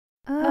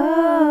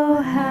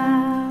Oh,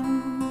 how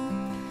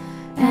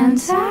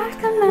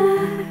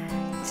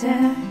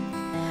anticlimactic.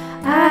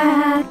 I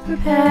had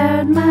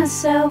prepared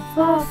myself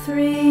for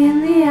 3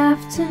 in the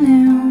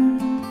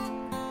afternoon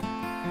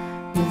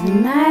with a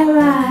night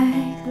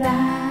like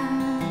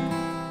that.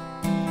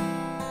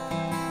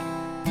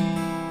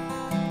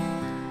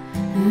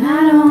 And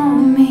I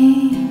don't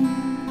mean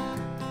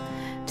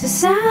to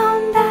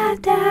sound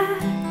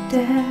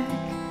didactic,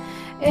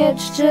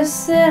 it's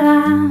just that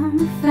I'm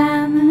a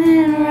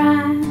feminine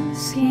rhyme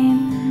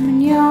scheme,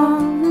 and you're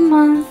the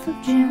month of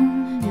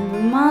June, you're the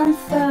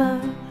month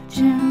of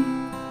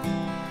June.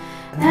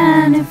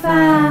 And if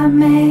I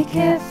make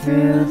it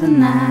through the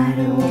night,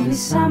 it will be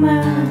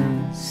summer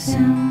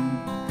soon.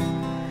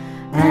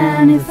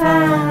 And if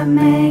I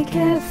make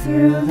it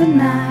through the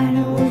night,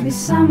 it will be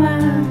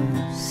summer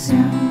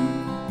soon.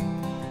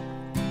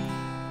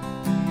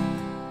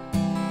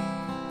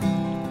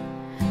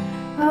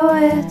 Oh,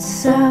 it's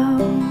so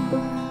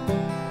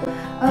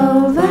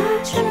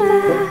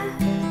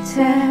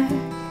overdramatic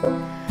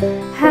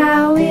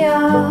how we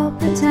all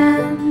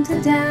pretend to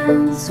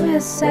dance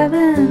with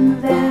 7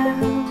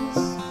 veils,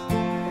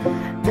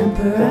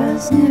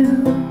 emperor's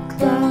new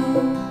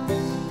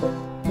clothes.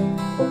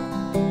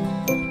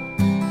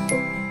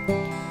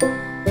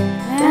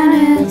 And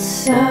it's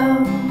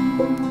so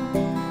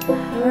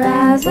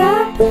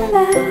rather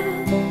pathetic,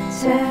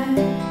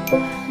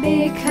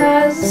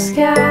 because the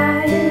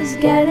sky is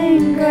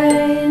getting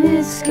gray and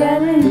it's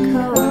getting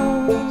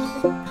cold.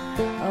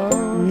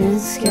 Oh, and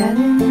it's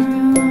getting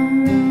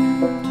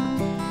ruined.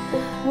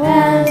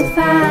 Well, if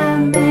I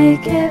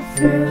make it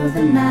through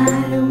the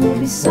night, it will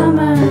be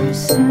summer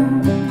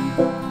soon.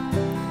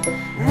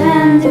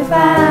 And if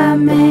I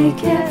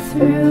make it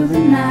through the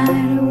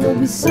night, it will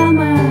be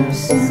summer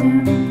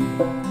soon.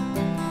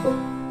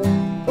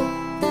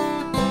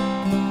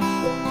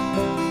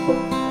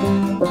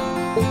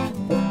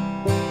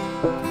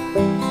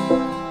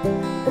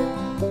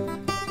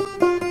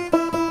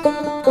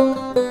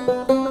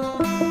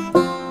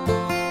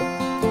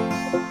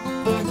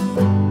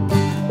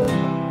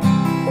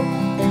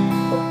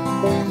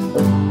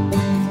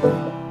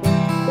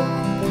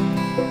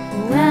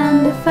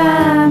 And if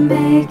I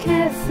make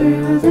it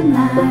through the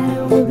night,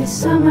 it will be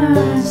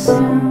summer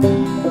soon.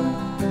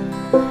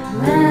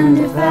 And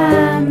if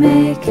I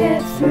make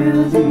it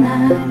through the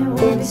night,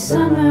 it will be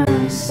summer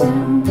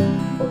soon.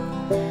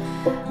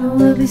 It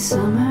will be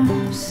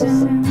summer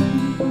soon.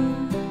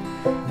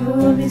 It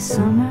will be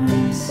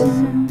summer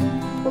soon.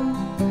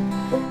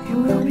 It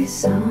will be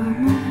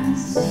summer.